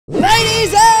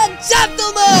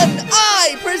gentlemen,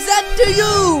 I present to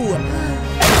you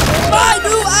my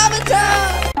new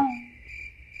avatar!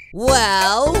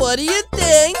 Well, what do you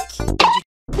think?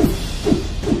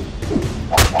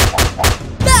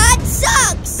 That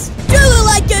sucks! You look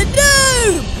like a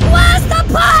noob! Where's the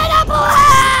pineapple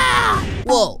hair?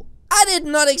 Whoa, I did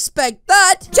not expect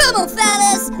that! Trouble,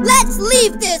 fellas! Let's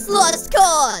leave this lost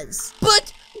cause!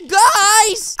 But,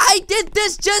 guys, I did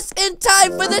this just in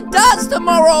time for the dance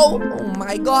tomorrow! Oh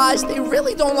my gosh, they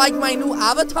really don't like my new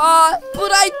avatar?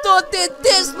 But I thought that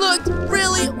this looked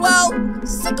really, well,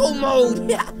 sicko mode!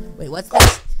 Yeah. Wait, what's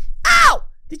this? Ow!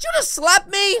 Did you just slap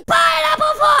me?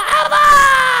 Pineapple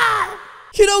forever!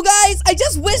 You know, guys, I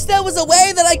just wish there was a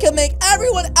way that I could make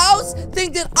everyone else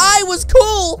think that I was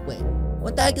cool. Wait,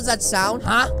 what the heck is that sound?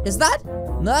 Huh? Is that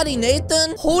Naughty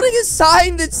Nathan holding a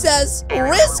sign that says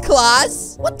Riz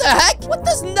class? What the heck? What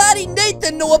does Naughty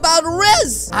Nathan know about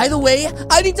Riz? Either way,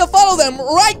 I need to follow them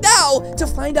right now to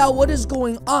find out what is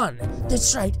going on.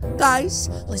 That's right, guys.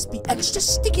 Let's be extra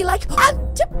sticky like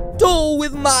on tiptoe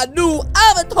with my new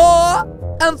avatar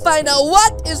and find out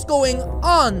what is going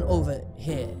on over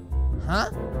here.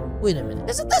 Huh? Wait a minute.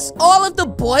 Isn't this all of the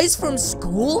boys from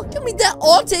school? I mean, they're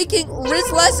all taking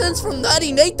Riz lessons from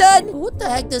Naughty Nathan? What the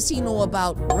heck does he know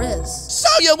about Riz? So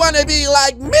you want to be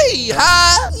like me,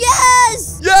 huh?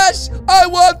 Yes! Yes, I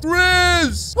want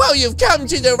Riz! Well, you've come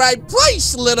to the right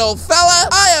place, little fella.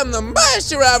 I am the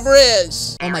master of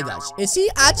Riz. Oh my gosh, is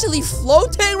he actually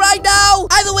floating right now?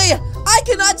 Either way, I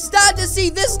cannot stand to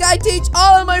see this guy teach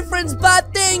all of my friends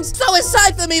bad things, so it's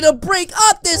time for me to break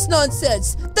up this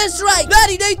nonsense. That's right,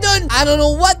 Naughty Nathan! I don't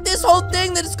know what this whole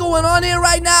thing that is going on here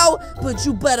right now, but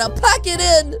you better pack it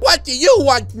in. What do you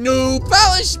want, noob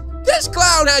fellas? This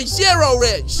clown has 0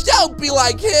 Riz. Don't be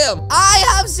like him. I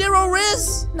have 0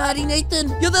 Riz. Naughty Nathan,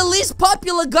 you're the least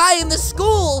popular guy in the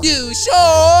school. You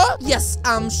sure? Yes,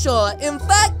 I'm sure. In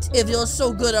fact, if you're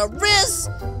so good at Riz,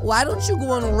 why don't you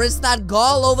go and Riz that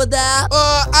girl over there?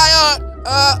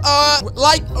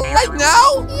 Like right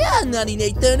now? Yeah, Naughty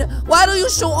Nathan. Why don't you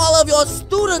show all of your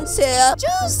students here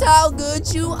just how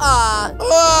good you are?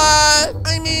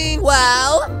 I mean...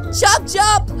 Well, chop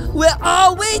chop, we're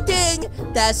all waiting.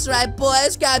 That's right,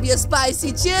 boys, grab your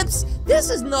spicy chips. This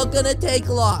is not gonna take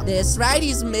long. That's right,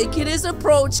 he's making his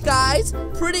approach, guys.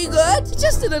 Pretty good. He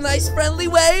just did a nice friendly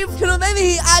wave. You know, maybe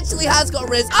he actually has got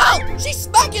Riz. Oh, she's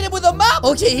smacking him with a mop.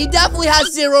 Okay, he definitely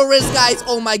has 0 Riz, guys.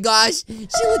 Oh my gosh.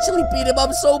 She literally beat him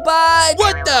up so bad.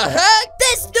 What the heck?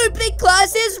 This stupid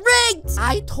class is rigged!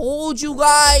 I told you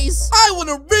guys. I want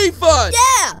a refund.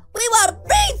 Yeah, we want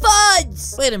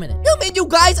refunds! Wait a minute. You mean you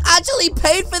guys actually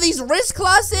paid for these Riz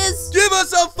classes? Give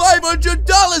us our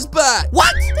 $500 back.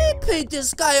 What? They paid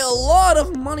this guy a lot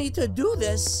of money to do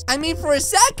this. I mean, for a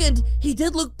second, he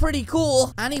did look pretty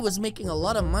cool. And he was making a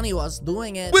lot of money whilst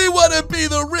doing it. We want to be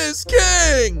the Riz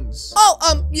Kings.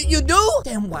 Oh, you do?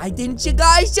 Then why didn't you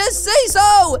guys just say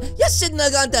so? You shouldn't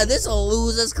have gone to this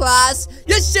loser's class.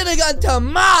 You should have gone to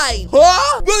mine.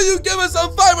 Huh? Will you give us our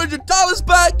 $500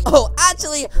 back? Oh,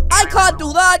 actually, I can't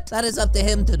do that. That is up to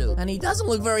him to do. And he doesn't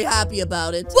look very happy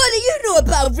about it. What do you know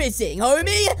about rizzing,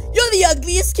 homie? You're the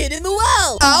ugliest kid in the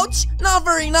world! Ouch! Not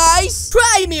very nice.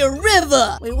 Try me a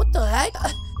river! Wait, what the heck?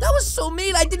 That was so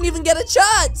mean, I didn't even get a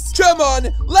chance. Come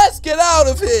on, let's get out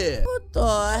of here. What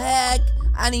the heck?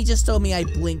 And he just told me I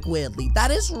blink weirdly.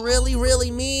 That is really, really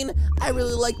mean. I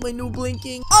really like my new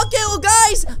blinking. Okay, well,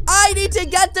 guys, I need to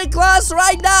get to class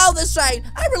right now. That's right.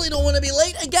 I really don't want to be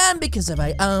late again because if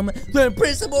I am, then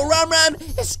Principal Ram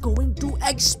is going to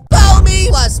expel me.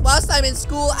 Plus, whilst I'm in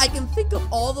school, I can think of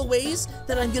all the ways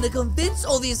that I'm going to convince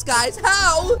all these guys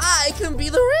how I can be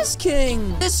the Riz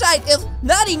King. That's right. If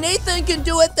Naughty Nathan can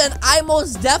do it, then I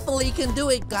most definitely can do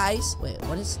it, guys. Wait,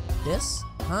 what is this?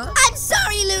 Huh? I'm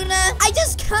sorry, Luna. I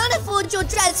just can't afford your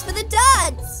dress for the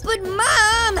dance. But,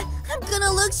 Mom, I'm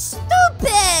gonna look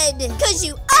stupid. Cause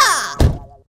you are.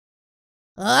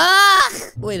 Ugh!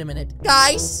 Wait a minute.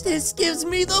 Guys, this gives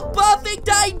me the perfect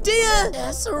idea.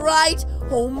 That's right.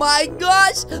 Oh my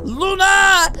gosh.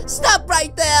 Luna, stop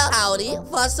right there. Howdy.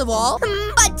 First of all,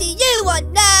 What do you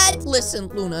want, nerd? listen,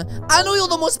 Luna. I know you're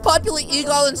the most popular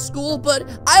e-girl in school, but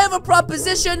I have a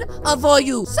proposition for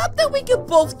you. Something we can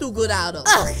both do good out of.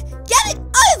 Ugh, get it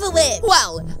over with.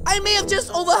 Well, I may have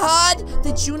just overheard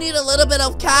that you need a little bit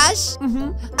of cash.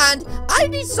 And I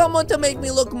need someone to make me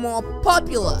look more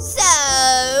popular.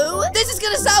 So? This is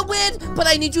gonna sound weird, but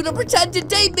I need you to pretend to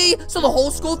date me so the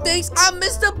whole school thinks I'm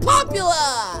Mr. Popular.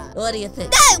 What do you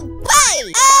think? No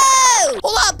way! Oh!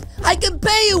 Hold up! I can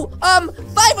pay you,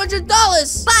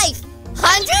 $500.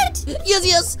 500?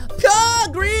 Yes,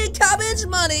 pure green cabbage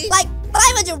money. Like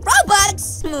 500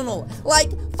 Robux? No, like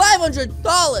 $500.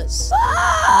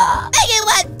 Make it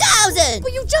 1,000.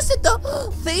 But you just hit the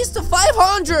face to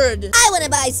 500. I want to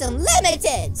buy some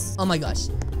limited. Oh my gosh.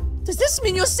 Does this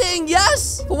mean you're saying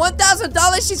yes? For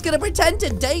 $1,000, she's gonna pretend to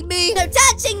date me? No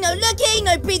touching, no looking,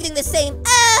 no breathing the same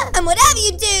air. And whatever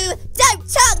you do, don't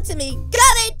talk to me.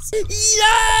 Got it?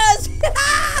 Yes!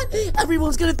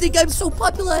 Everyone's gonna think I'm so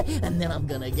popular, and then I'm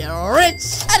gonna get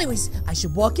rich. Anyways, I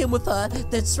should walk in with her.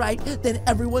 That's right. Then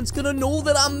everyone's gonna know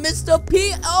that I'm Mr.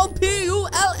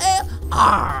 P-L-P-U-L-A-R.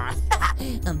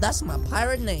 And that's my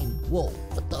pirate name. Whoa,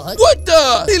 what the heck? What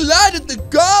the? He lied at the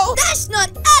girl? That's not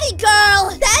Eddie,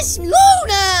 girl. That's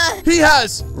Luna. He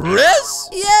has Riz?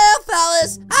 Yeah,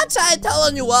 fellas. I tried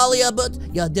telling you earlier, but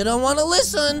you didn't want to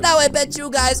listen. Now I bet you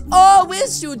guys all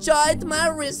wish you joined my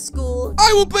risk school.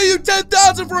 I will pay you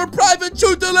 10,000 for a private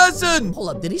tutor lesson. Hold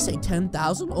up, did he say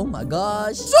 10,000? Oh my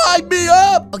gosh. Sign me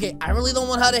up. Okay, I really don't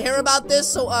want her to hear about this,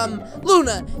 so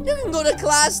Luna, you can go to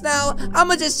class now.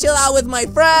 I'ma just chill out with my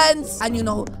friends. And you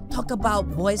know, talk about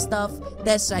boy stuff.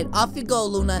 That's right, off you go,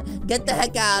 Luna. Get the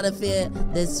heck out of here.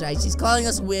 That's right, she's calling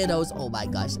us weirdos. Oh my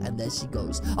gosh, and there she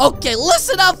goes. Okay,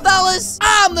 listen up, fellas.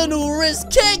 I'm the new risk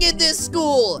king in this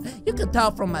school. You can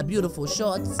tell from my beautiful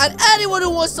shorts. And anyone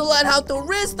who wants to learn how to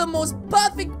risk the most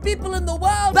perfect people in the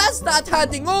world, best start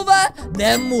handing over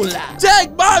them moolah.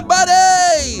 Take my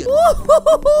money.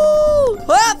 Woo-hoo-hoo-hoo.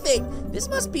 Perfect. This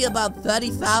must be about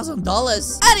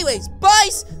 $30,000. Anyways,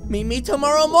 boys, meet me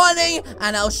tomorrow morning,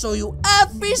 and I'll show you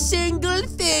every single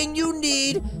thing you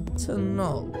need to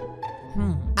know.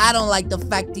 I don't like the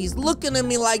fact he's looking at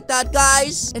me like that,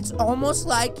 guys. It's almost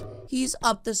like he's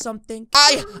up to something.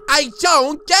 I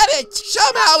don't get it.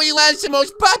 Somehow he lands the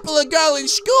most popular girl in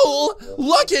school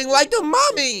looking like a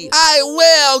mummy. I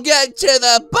will get to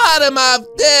the bottom of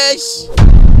this.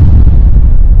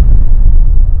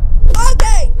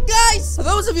 Okay, guys, for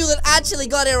those of you that actually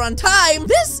got here on time,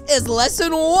 this is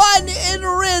lesson 1 in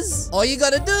Riz. All you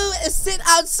gotta do is sit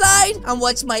outside and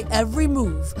watch my every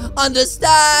move.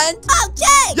 Understand?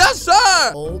 Okay. Yes,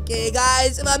 sir. Okay,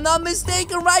 guys, if I'm not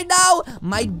mistaken right now,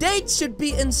 my date should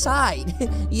be inside.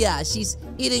 Yeah, she's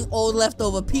eating old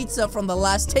leftover pizza from the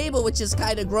last table, which is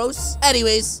kind of gross.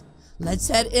 Anyways, let's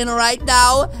head in right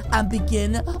now and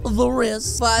begin the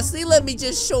risk. Firstly, let me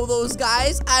just show those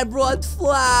guys I brought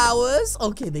flowers.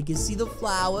 Okay, they can see the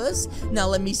flowers. Now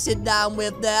let me sit down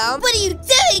with them. What are you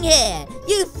doing here?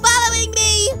 You following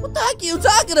me? What the heck are you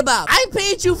talking about? I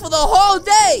paid you for the whole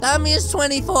day. That means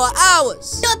 24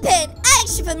 hours. You're paying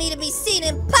extra for me to be seen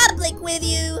in public with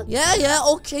you. Yeah,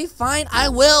 okay, fine, I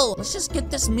will. Let's just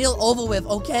get this meal over with,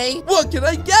 okay? What can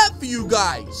I get for you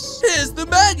guys? Here's the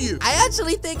menu. I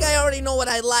actually think I already know what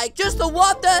I like. Just a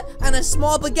water and a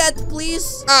small baguette,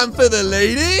 please. And for the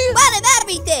lady? One of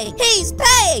everything. He's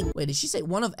paying. Wait, did she say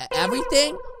one of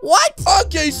everything? What?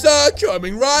 Okay, sir,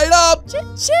 coming right up.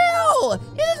 Chill.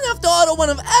 You didn't have to order one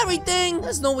of everything.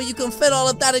 There's no way you can fit all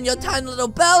of that in your tiny little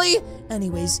belly.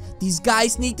 Anyways, these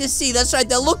guys need to see. That's right,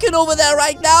 they're looking over there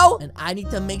right now. And I need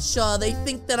to make sure they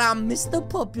think that I'm Mr.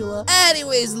 Popular.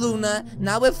 Anyways, Luna,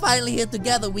 now we're finally here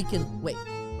together. We can... Wait.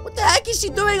 What the heck is she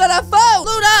doing on her phone?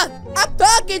 Luna, I'm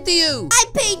talking to you. I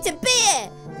paid to be here,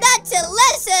 not to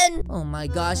listen. Oh my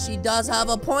gosh, she does have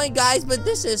a point, guys, but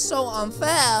this is so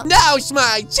unfair. Now's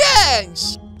my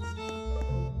chance.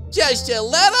 Just a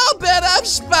little bit of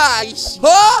spice.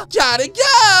 Huh? Gotta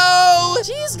go.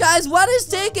 Jeez, guys, what is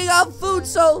taking our food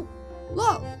so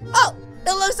long? Oh,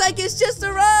 it looks like it's just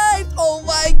arrived. Oh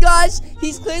my gosh,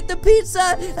 he's cleared the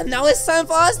pizza, and now it's time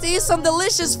for us to eat some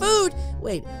delicious food.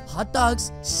 Wait, hot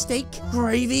dogs, steak,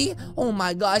 gravy. Oh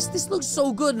my gosh, this looks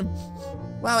so good.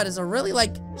 Wow, it has a really,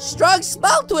 like, strong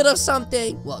smell to it or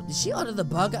something. Well, did she order the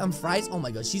burger and fries? Oh my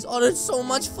gosh, she's ordered so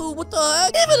much food. What the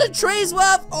heck? Even the tray's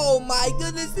worth. Oh my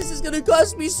goodness, this is gonna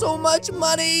cost me so much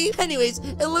money. Anyways,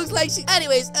 it looks like she's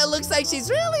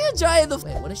really enjoying the...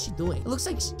 Wait, what is she doing? It looks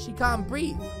like she can't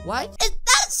breathe. What? Is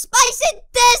that spice in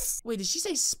this? Wait, did she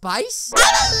say spice?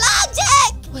 I'm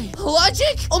allergic. Wait,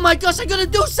 allergic? Oh my gosh, I gotta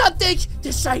do something.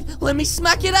 That's right, let me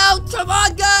smack it out. Come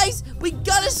on, guys. We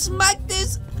gotta smack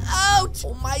this out.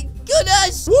 Oh my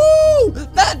goodness. Woo!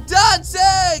 That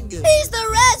dancing! He's the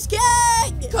Res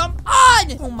King. Come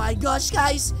on. Oh my gosh,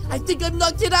 guys. I think I've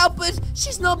knocked it out, but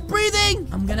she's not breathing.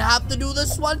 I'm gonna have to do the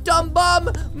swanton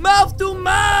bomb. Mouth to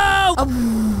mouth.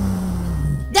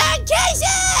 They're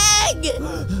kissing.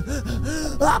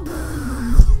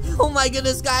 Oh my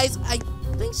goodness, guys. I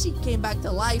think she came back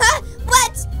to life. Huh?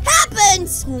 What happened?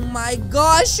 Oh my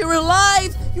gosh, you're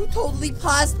alive! You totally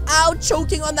passed out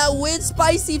choking on that weird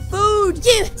spicy food.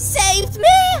 You saved me?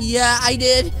 Yeah, I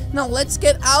did. Now let's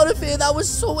get out of here. That was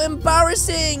so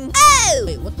embarrassing. Oh!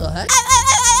 Wait, what the heck?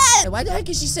 Oh! Hey, why the heck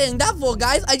is she saying that for,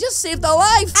 guys? I just saved her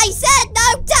life. I said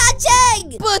no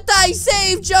touching! But I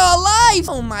saved your life.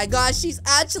 Oh my gosh, she's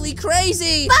actually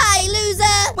crazy. Bye,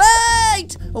 loser!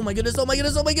 Wait! Oh my goodness, oh my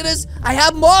goodness, oh my goodness. I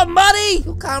have more money.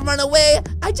 You can't run away.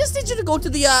 I just need you to go to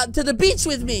the beach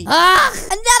with me.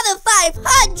 Another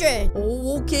 500!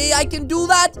 Oh, okay, I can do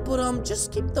that. But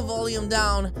just keep the volume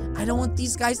down. I don't want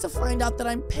these guys to find out that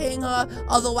I'm paying her.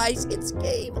 Otherwise, it's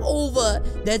game over.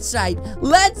 That's right.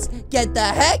 Let's get the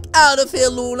heck out of here,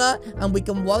 Luna. And we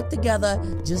can walk together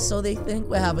just so they think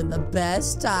we're having the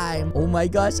best time. Oh my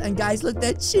gosh. And guys, look,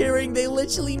 they're cheering. They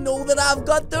literally know that I've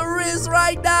got the Riz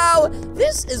right now.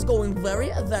 This is going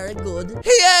very, very good. He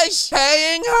is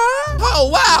paying her? Oh,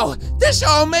 wow. This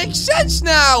all makes sense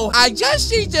now. I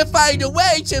just need to find a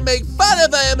way to make fun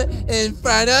of him in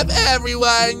front of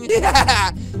everyone.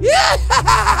 Yeah. Yeah.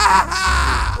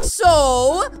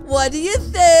 So, what do you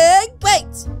think?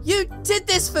 Wait, you did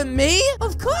this for me?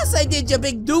 Of course I did, you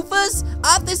big doofus.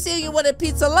 After seeing you wanted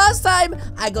pizza last time,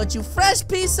 I got you fresh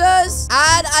pizzas,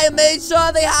 and I made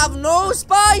sure they have no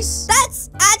spice. That's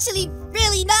actually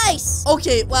really nice.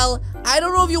 Okay, well, I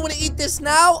don't know if you want to eat this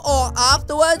now or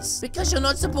afterwards, because you're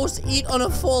not supposed to eat on a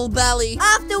full belly.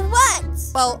 After what?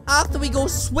 Well, after we go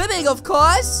swimming, of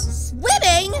course.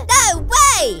 Swimming? No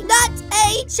way! Not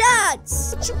a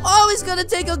chance! But you always gonna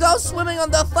take a girl swimming on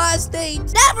the first date.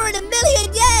 Never in a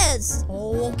million years!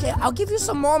 Oh, okay, I'll give you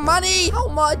some more money. How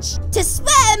much? To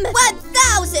swim,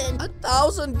 1,000!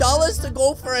 $1,000 to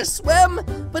go for a swim?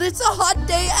 But it's a hot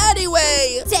day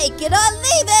anyway. Take it or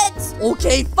leave it!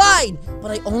 Okay, fine.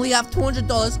 But I only have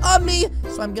 $200 on me,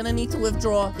 so I'm gonna need to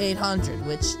withdraw $800,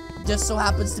 which just so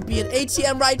happens to be an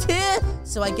ATM right here.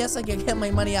 So I guess I can get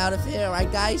my money out of here,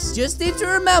 right, guys? Just need to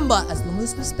remember, as long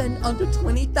as we spend under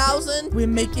 $20,000, we're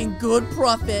making good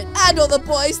profit. I know the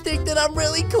boys think that I'm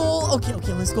really cool. Okay,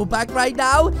 let's go back right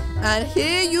now. And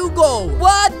here you go.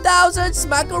 1,000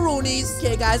 smackaroonies.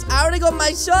 Okay, guys, I already got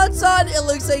my shorts on. It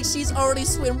looks like she's already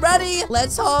swim ready.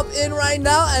 Let's hop in right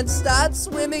now and start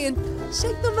swimming and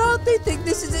check them out. They think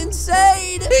this is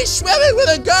insane. He's swimming with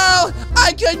a girl.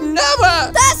 I could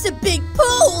never. That's a big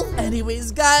pool.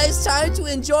 Anyways, guys, time to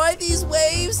enjoy these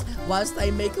waves whilst I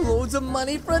make loads of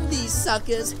money from these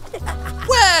suckers.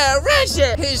 Where is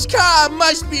it? His car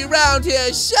must be around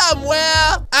here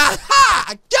somewhere. Aha!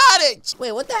 Got it!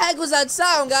 Wait, what the heck was that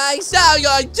sound, guys? Now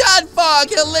you're done for,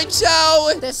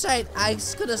 Calixo! That's right. I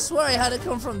could have swore I had to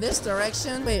come from this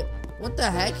direction. Wait, what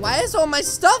the heck? Why has all my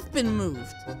stuff been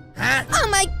moved? Huh? Oh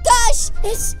my gosh,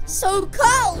 it's so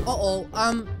cold.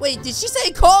 Uh-oh. Wait, did she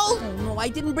say cold? Oh no, I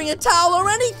didn't bring a towel or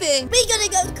anything. We gotta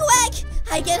go quick.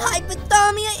 I get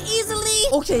hypothermia easily.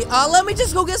 Okay, let me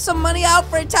just go get some money out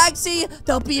for a taxi.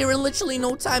 They'll be here in literally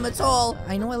no time at all.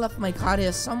 I know I left my card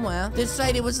here somewhere. That's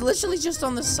right, it was literally just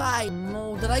on the side.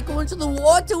 No, did I go into the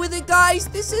water with it, guys?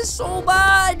 This is so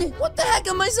bad. What the heck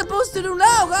am I supposed to do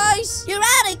now, guys? You're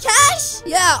out of cash?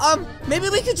 Yeah, maybe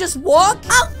we could just walk?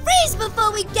 I'll freeze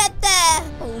before we get there.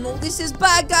 Oh no, this is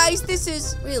bad, guys. This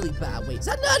is really bad. Wait, is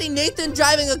that Naughty Nathan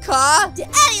driving a car? To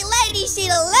any lady see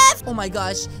the left? Oh my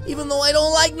gosh, even though I don't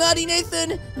like Naughty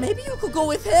Nathan, maybe you could go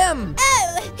with him.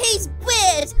 Oh, he's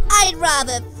weird. I'd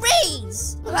rather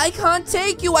freeze. But I can't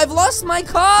take you. I've lost my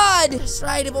card. That's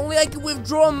right. If only I could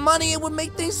withdraw money, it would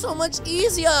make things so much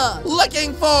easier.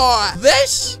 Looking for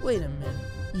this? Wait a minute.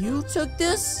 You took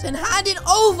this and hand it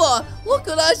over. Look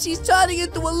at her. She's turning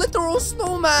into a literal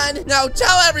snowman. Now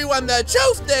tell everyone the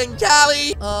truth then,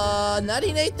 Callie.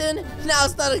 Naughty Nathan,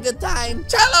 now's not a good time.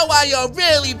 Tell her why you're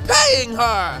really paying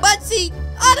her. But see,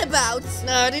 what about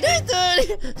Naughty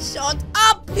Nathan? Shut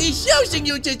up. He's using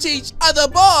you to teach other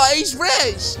boys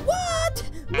Riz. What?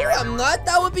 No, I'm not.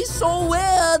 That would be so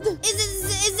weird.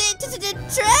 Is it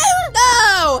true?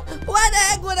 No! Why the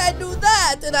heck would I do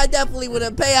that? And I definitely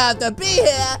wouldn't pay her to be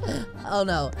here. Oh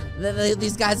no,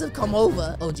 these guys have come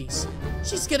over. Oh jeez.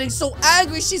 She's getting so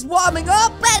angry, she's warming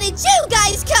up. Where did you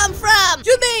guys come from?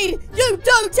 You mean you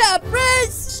don't have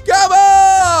Riz?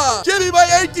 Scammer! Give me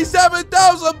my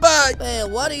 87,000 back! Hey,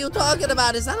 what are you talking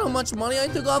about? Is that how much money I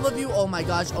took off of you? Oh my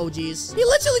gosh, oh jeez. He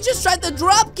literally just tried to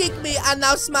drop kick me and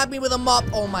now smack me with a mop.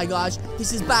 Oh my gosh,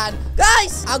 this is bad.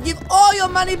 Guys, I'll give all your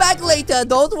money back later.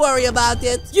 Don't worry about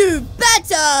it. You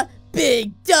better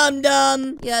big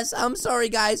dum-dum. Yes, I'm sorry,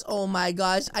 guys. Oh my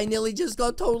gosh, I nearly just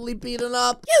got totally beaten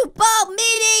up. You bald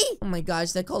meaty. Oh my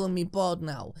gosh, they're calling me bald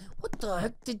now. What the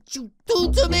heck did you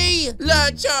do to me?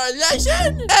 Learned your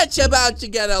lesson? It's about to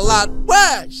get a lot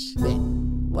worse. Wait,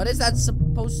 what is that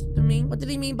supposed to mean? What did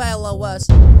he mean by a lot worse?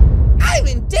 I'm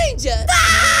in danger!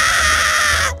 Ah!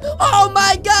 Oh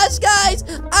my gosh, guys!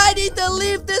 I need to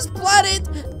leave this planet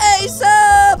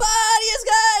ASAP! But yes,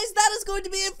 guys, that is going to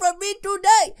be it from me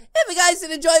today. If you guys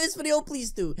did enjoy this video,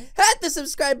 please do hit the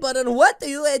subscribe button. What are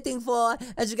you waiting for?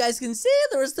 As you guys can see,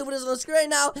 there are two videos on the screen right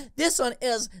now. This one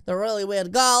is the really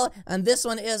weird girl, and this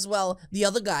one is, well, the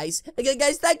other guys. Again,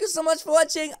 guys, thank you so much for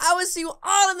watching. I will see you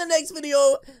all in the next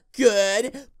video.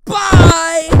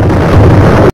 Goodbye!